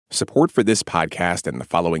Support for this podcast and the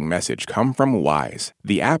following message come from Wise,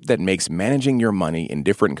 the app that makes managing your money in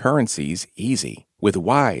different currencies easy. With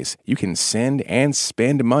Wise, you can send and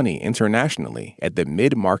spend money internationally at the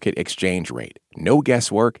mid-market exchange rate. No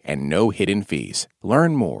guesswork and no hidden fees.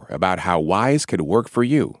 Learn more about how Wise could work for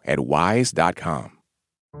you at wise.com.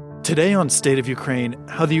 Today on State of Ukraine,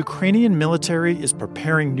 how the Ukrainian military is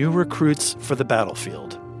preparing new recruits for the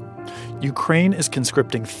battlefield. Ukraine is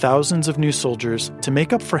conscripting thousands of new soldiers to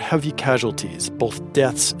make up for heavy casualties, both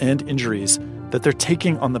deaths and injuries, that they're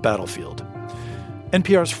taking on the battlefield.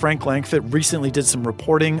 NPR's Frank Langfit recently did some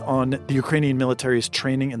reporting on the Ukrainian military's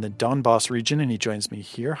training in the Donbas region, and he joins me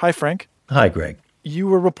here. Hi, Frank. Hi, Greg. You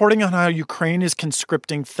were reporting on how Ukraine is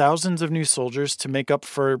conscripting thousands of new soldiers to make up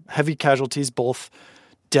for heavy casualties, both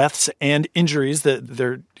deaths and injuries that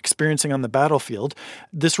they're experiencing on the battlefield.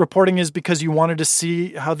 This reporting is because you wanted to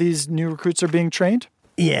see how these new recruits are being trained?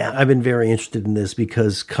 Yeah, I've been very interested in this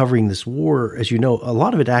because covering this war, as you know, a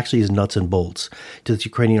lot of it actually is nuts and bolts. Does the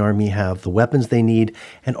Ukrainian army have the weapons they need?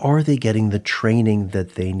 And are they getting the training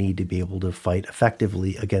that they need to be able to fight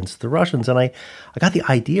effectively against the Russians? And I got the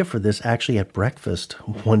idea for this actually at breakfast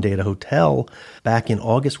one day at a hotel back in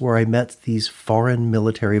August, where I met these foreign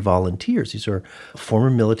military volunteers. These are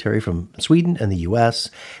former military from Sweden and the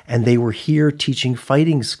U.S., and they were here teaching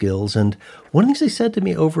fighting skills. And one of the things they said to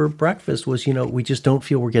me over breakfast was, we just don't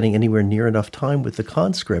feel we're getting anywhere near enough time with the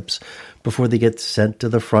conscripts before they get sent to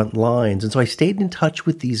the front lines. And so I stayed in touch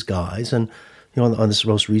with these guys. And, on this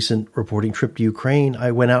most recent reporting trip to Ukraine,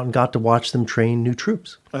 I went out and got to watch them train new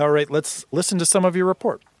troops. All right, let's listen to some of your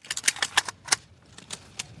report.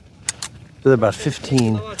 There are about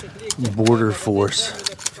 15 border force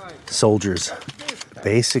soldiers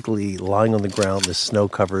basically lying on the ground, this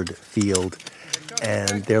snow-covered field,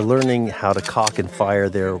 and they're learning how to cock and fire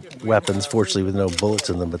their weapons, fortunately with no bullets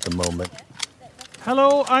in them at the moment.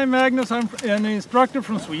 Hello, I'm Magnus. I'm an instructor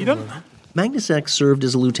from Sweden. Magnus Ek served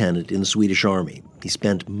as a lieutenant in the Swedish army. He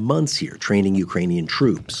spent months here training Ukrainian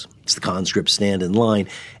troops. As the conscripts stand in line,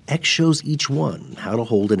 Ek shows each one how to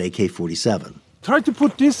hold an AK-47. Try to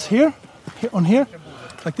put this here,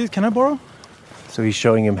 like this. Can I borrow? So he's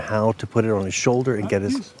showing him how to put it on his shoulder and get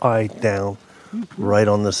his eye down right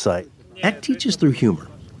on the sight. Ek teaches through humor.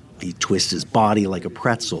 He twists his body like a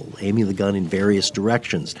pretzel, aiming the gun in various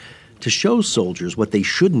directions to show soldiers what they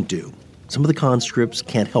shouldn't do. Some of the conscripts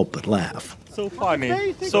can't help but laugh. So funny,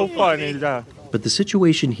 yeah. But the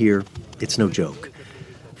situation here, it's no joke.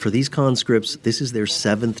 For these conscripts, this is their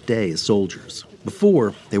 7th day as soldiers.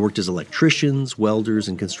 Before, they worked as electricians, welders,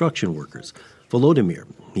 and construction workers. Volodymyr,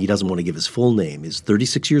 he doesn't want to give his full name, is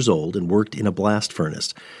 36 years old and worked in a blast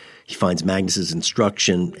furnace. He finds Magnus's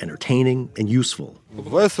instruction entertaining and useful.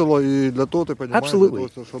 Absolutely.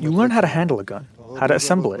 You learn how to handle a gun, how to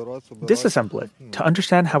assemble it, disassemble it, to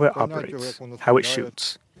understand how it operates, how it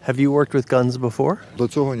shoots. Have you worked with guns before?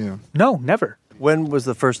 No, never. When was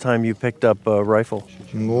the first time you picked up a rifle?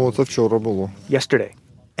 Yesterday.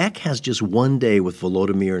 Ek has just one day with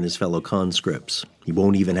Volodymyr and his fellow conscripts. He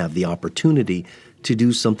won't even have the opportunity to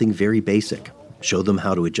do something very basic. Show them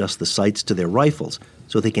how to adjust the sights to their rifles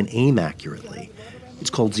so they can aim accurately. It's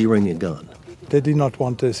called zeroing a gun. They did not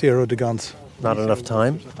want to zero the guns. Not enough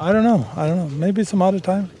time? I don't know. Maybe some other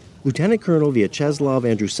time. Lieutenant Colonel Vyacheslav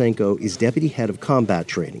Andrusenko is deputy head of combat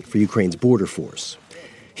training for Ukraine's border force.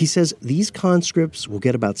 He says these conscripts will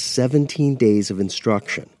get about 17 days of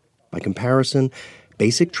instruction. By comparison,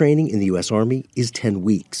 basic training in the U.S. Army is 10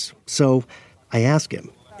 weeks. So I ask him,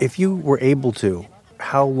 if you were able to,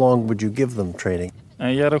 how long would you give them training?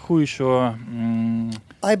 I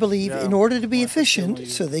believe in order to be efficient,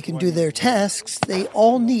 so they can do their tasks, they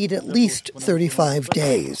all need at least 35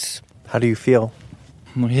 days. How do you feel?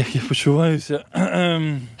 How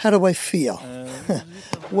do I feel?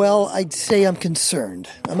 Well, I'd say I'm concerned.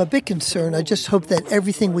 I'm a bit concerned. I just hope that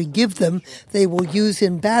everything we give them, they will use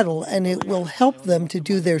in battle, and it will help them to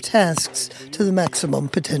do their tasks to the maximum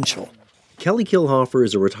potential. Kelly Kilhofer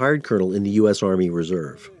is a retired colonel in the U.S. Army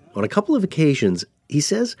Reserve. On a couple of occasions, he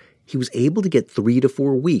says he was able to get 3 to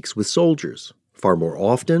 4 weeks with soldiers. Far more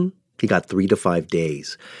often, he got 3 to 5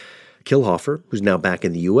 days. Kilhofer, who's now back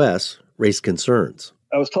in the U.S., raised concerns.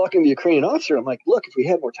 I was talking to the Ukrainian officer. I'm like, look, if we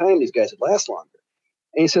had more time, these guys would last longer.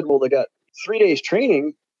 And he said, well, they got 3 days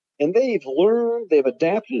training, and they've learned, they've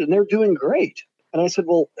adapted, and they're doing great. And I said,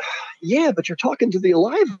 well, yeah, but you're talking to the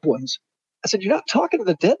alive ones. I said, you're not talking to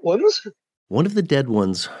the dead ones. One of the dead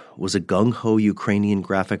ones was a gung-ho Ukrainian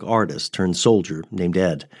graphic artist turned soldier named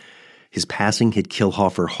Ed. His passing hit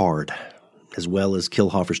Kilhofer hard, as well as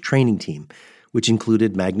Kilhofer's training team, which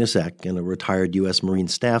included Magnus Ek and a retired U.S. Marine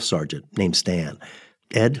Staff Sergeant named Stan.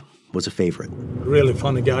 Ed was a favorite. Really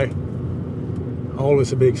funny guy.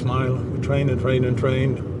 Always a big smile. We trained and trained and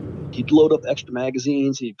trained. He'd load up extra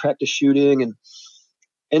magazines. He'd practice shooting.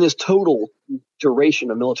 And his total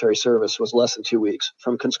duration of military service was less than 2 weeks,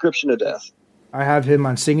 from conscription to death. I have him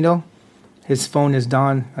on Signal. His phone is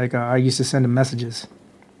done. I used to send him messages.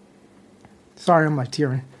 Sorry, I'm like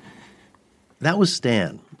tearing. That was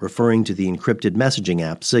Stan, referring to the encrypted messaging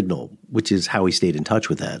app Signal, which is how he stayed in touch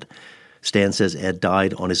with Ed. Stan says Ed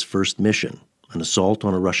died on his first mission, an assault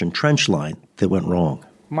on a Russian trench line that went wrong.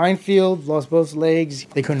 Minefield, lost both legs.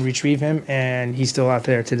 They couldn't retrieve him, and he's still out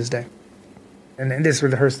there to this day. And this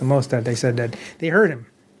really hurts the most, that they said that they heard him.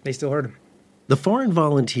 They still heard him. The foreign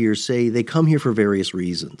volunteers say they come here for various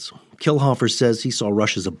reasons. Kilhofer says he saw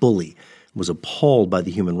Rush as a bully and was appalled by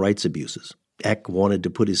the human rights abuses. Eck wanted to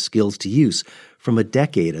put his skills to use from a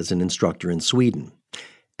decade as an instructor in Sweden.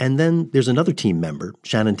 And then there's another team member,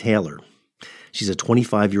 Shannon Taylor. She's a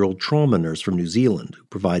 25-year-old trauma nurse from New Zealand who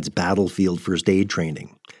provides battlefield first aid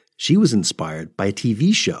training. She was inspired by a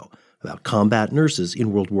TV show about combat nurses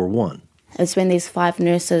in World War I. It's when these 5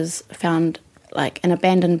 nurses found an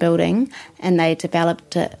abandoned building, and they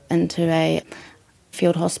developed it into a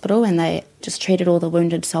field hospital, and they just treated all the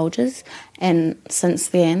wounded soldiers. And since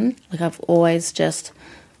then, I've always just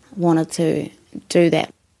wanted to do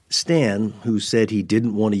that. Stan, who said he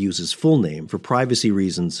didn't want to use his full name for privacy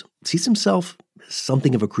reasons, sees himself as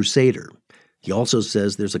something of a crusader. He also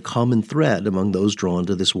says there's a common thread among those drawn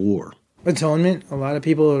to this war. Atonement. A lot of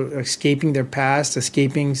people are escaping their past,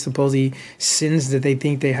 escaping supposedly sins that they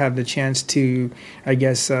think they have the chance to,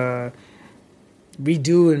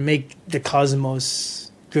 redo and make the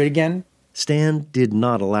cosmos good again. Stan did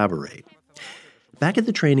not elaborate. Back at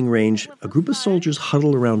the training range, a group of soldiers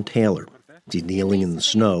huddle around Taylor. He's kneeling in the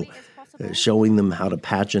snow, showing them how to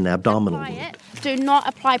patch an abdominal wound. Do not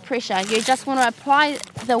apply pressure. You just want to apply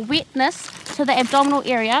the wetness to the abdominal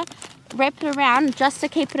area, wrap it around just to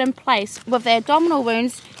keep it in place. With the abdominal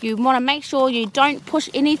wounds, you want to make sure you don't push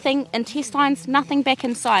anything, intestines, nothing back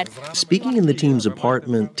inside. Speaking in the team's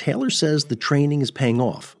apartment, Taylor says the training is paying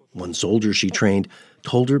off. One soldier she trained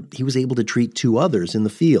told her he was able to treat 2 others in the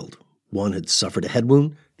field. One had suffered a head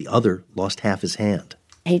wound, the other lost half his hand.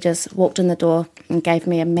 He just walked in the door and gave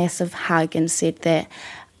me a massive hug and said that,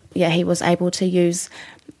 he was able to use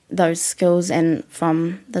those skills and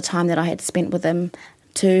from the time that I had spent with him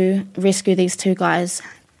to rescue these 2 guys.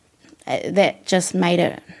 That just made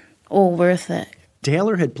it all worth it.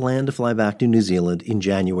 Taylor had planned to fly back to New Zealand in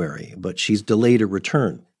January, but she's delayed her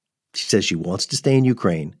return. She says she wants to stay in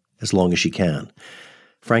Ukraine as long as she can.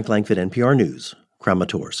 Frank Langford, NPR News,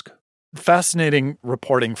 Kramatorsk. Fascinating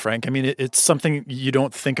reporting, Frank. I mean, it's something you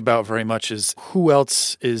don't think about very much is who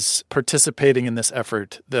else is participating in this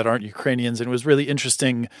effort that aren't Ukrainians. And it was really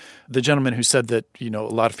interesting, the gentleman who said that, a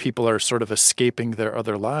lot of people are sort of escaping their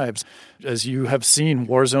other lives. As you have seen,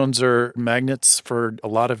 war zones are magnets for a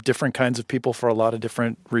lot of different kinds of people for a lot of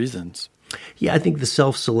different reasons. Yeah, I think the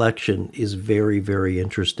self-selection is very, very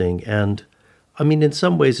interesting. And, in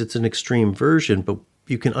some ways it's an extreme version, but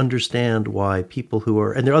you can understand why people who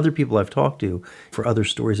are, and there are other people I've talked to for other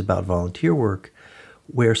stories about volunteer work,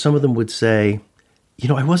 where some of them would say,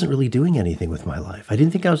 I wasn't really doing anything with my life. I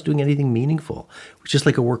didn't think I was doing anything meaningful. It was just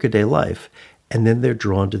like a workaday life. And then they're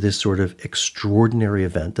drawn to this sort of extraordinary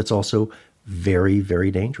event that's also very, very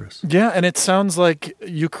dangerous. Yeah, and it sounds like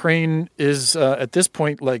Ukraine is, at this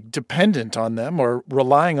point, dependent on them or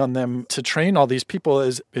relying on them to train all these people.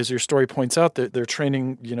 As your story points out, they're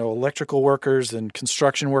training, electrical workers and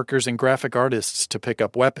construction workers and graphic artists to pick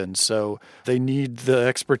up weapons. So they need the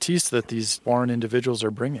expertise that these foreign individuals are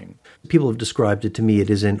bringing. People have described it to me, it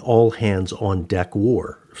is an all-hands-on-deck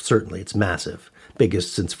war. Certainly, it's massive,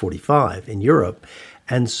 biggest since 1945 in Europe.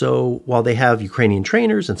 And so while they have Ukrainian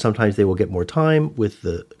trainers, and sometimes they will get more time with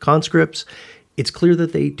the conscripts, it's clear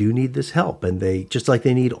that they do need this help. And they, just like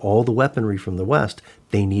they need all the weaponry from the West,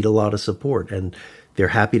 they need a lot of support. And they're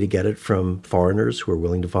happy to get it from foreigners who are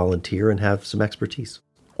willing to volunteer and have some expertise.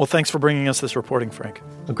 Well, thanks for bringing us this reporting, Frank.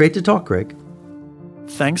 Great to talk, Greg.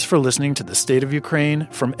 Thanks for listening to The State of Ukraine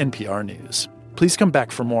from NPR News. Please come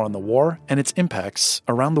back for more on the war and its impacts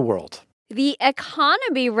around the world. The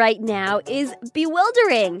economy right now is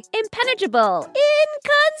bewildering, impenetrable,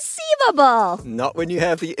 inconceivable. Not when you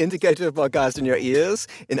have the Indicator podcast in your ears.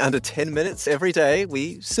 In under 10 minutes every day,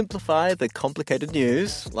 we simplify the complicated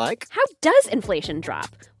news like... How does inflation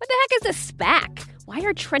drop? What the heck is a SPAC? Why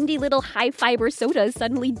are trendy little high-fiber sodas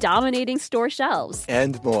suddenly dominating store shelves?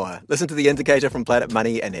 And more. Listen to the Indicator from Planet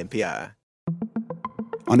Money and NPR.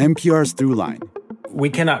 On NPR's Throughline. We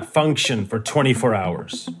cannot function for 24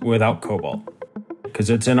 hours without cobalt. because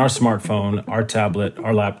it's in our smartphone, our tablet,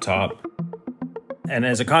 our laptop. And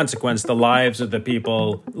as a consequence, the lives of the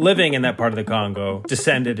people living in that part of the Congo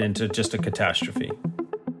descended into just a catastrophe.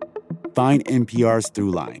 Find NPR's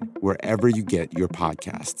Throughline wherever you get your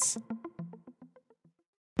podcasts.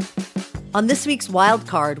 On this week's Wild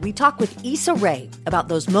Card, we talk with Issa Rae about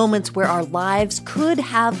those moments where our lives could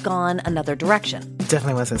have gone another direction.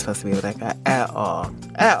 Definitely wasn't supposed to be with that guy at all.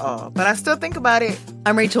 At all. But I still think about it.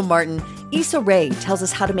 I'm Rachel Martin. Issa Rae tells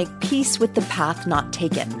us how to make peace with the path not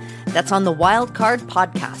taken. That's on the Wild Card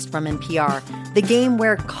podcast from NPR, the game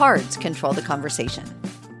where cards control the conversation.